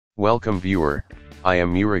Welcome viewer, I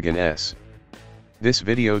am Murugan S. This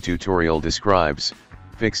video tutorial describes,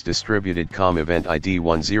 fix DistributedCOM event ID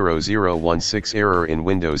 10016 error in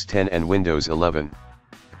Windows 10 and Windows 11.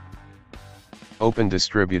 Open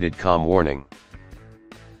DistributedCOM warning.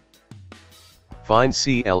 Find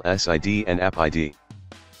CLSID and APPID.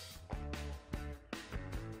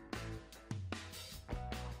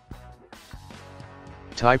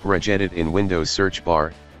 Type regedit in Windows search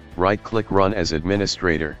bar, right-click Run as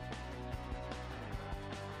administrator.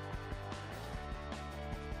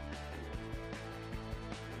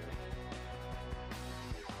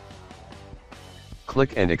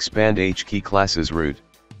 Click and expand HKey classes root.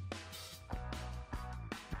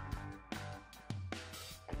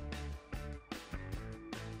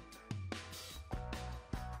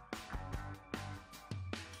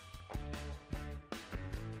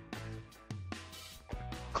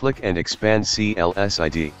 Click and expand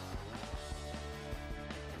CLSID.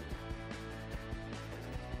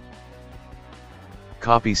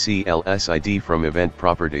 Copy CLSID from Event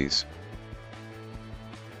Properties.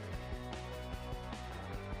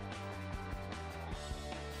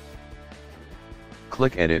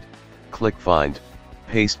 Click Edit, click Find,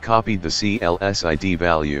 paste copied the CLSID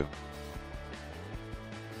value.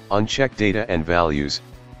 Uncheck Data and Values,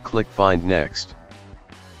 click Find Next.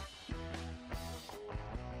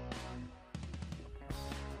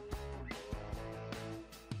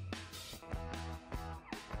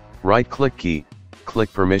 Right-click key,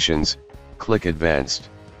 click Permissions, click Advanced.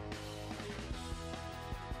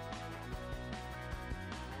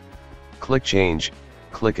 Click Change,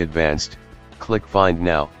 click Advanced, click Find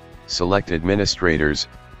Now, select Administrators,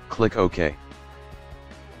 click OK.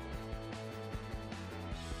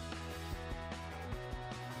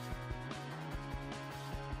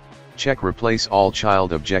 Check Replace all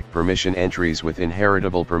child object permission entries with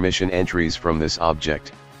inheritable permission entries from this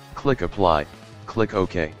object, click Apply, click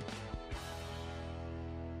OK.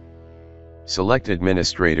 Select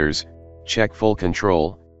Administrators, check Full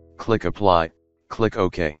Control, click Apply, click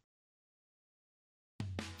OK.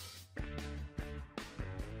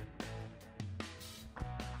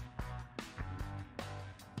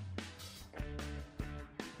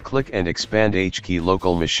 Click and expand HKey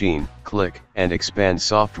local machine, click and expand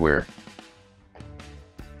software.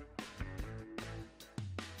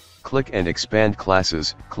 Click and expand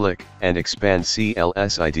classes, click and expand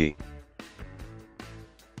CLSID.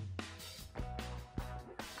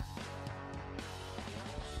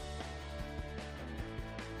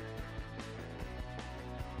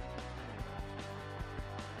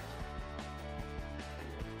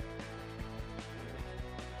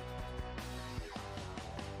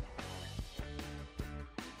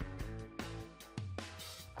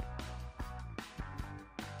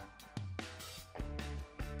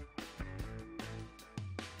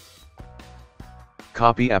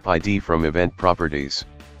 Copy APPID from Event Properties.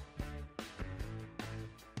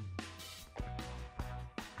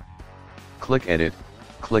 Click Edit,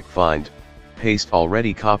 click Find, paste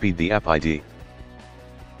already copied the APPID.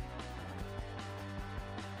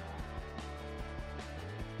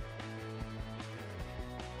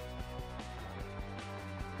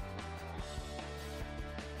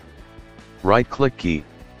 Right-click key,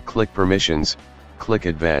 click Permissions, click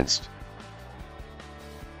Advanced.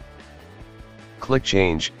 Click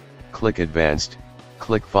Change, click Advanced,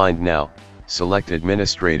 click Find Now, select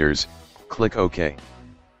Administrators, click OK.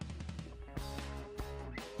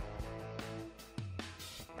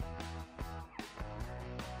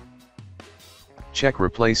 Check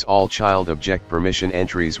Replace all child object permission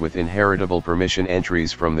entries with inheritable permission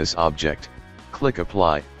entries from this object, click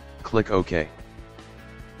Apply, click OK.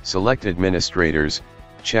 Select Administrators,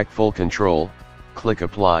 check Full Control, click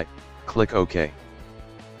Apply, click OK.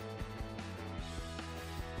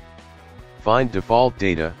 Find default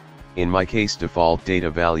data, in my case default data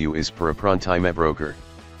value is per apprentime broker.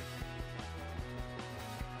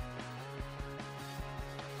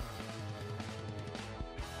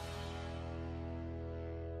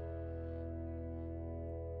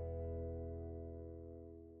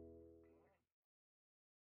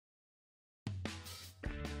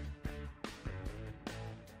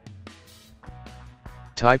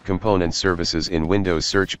 Type Component Services in Windows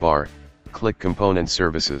search bar, click Component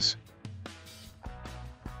Services.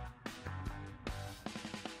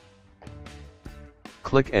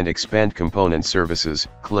 Click and expand Component Services,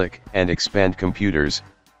 click and expand Computers,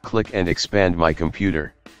 click and expand My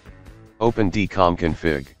Computer. Open DCOM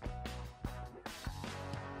config.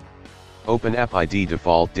 Open APPID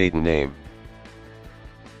default data name.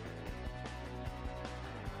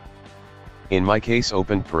 In my case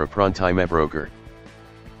open per apprentime broker.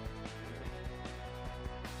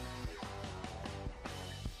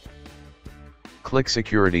 Click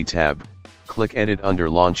Security tab, click Edit under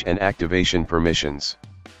Launch and Activation Permissions.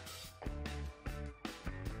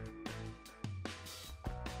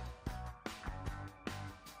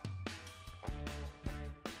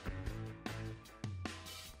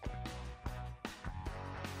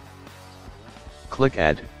 Click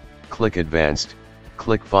Add, click Advanced,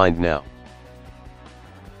 click Find Now.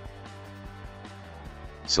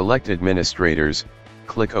 Select Administrators,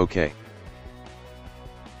 click OK.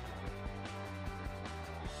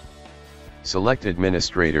 Select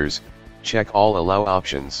Administrators, check all Allow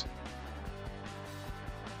options.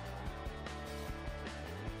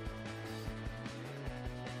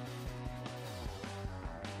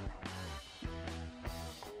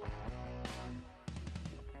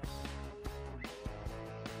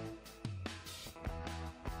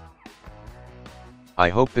 I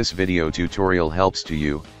hope this video tutorial helps to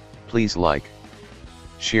you. Please like,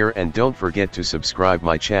 share and don't forget to subscribe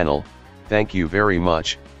my channel. Thank you very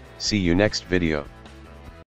much. See you next video.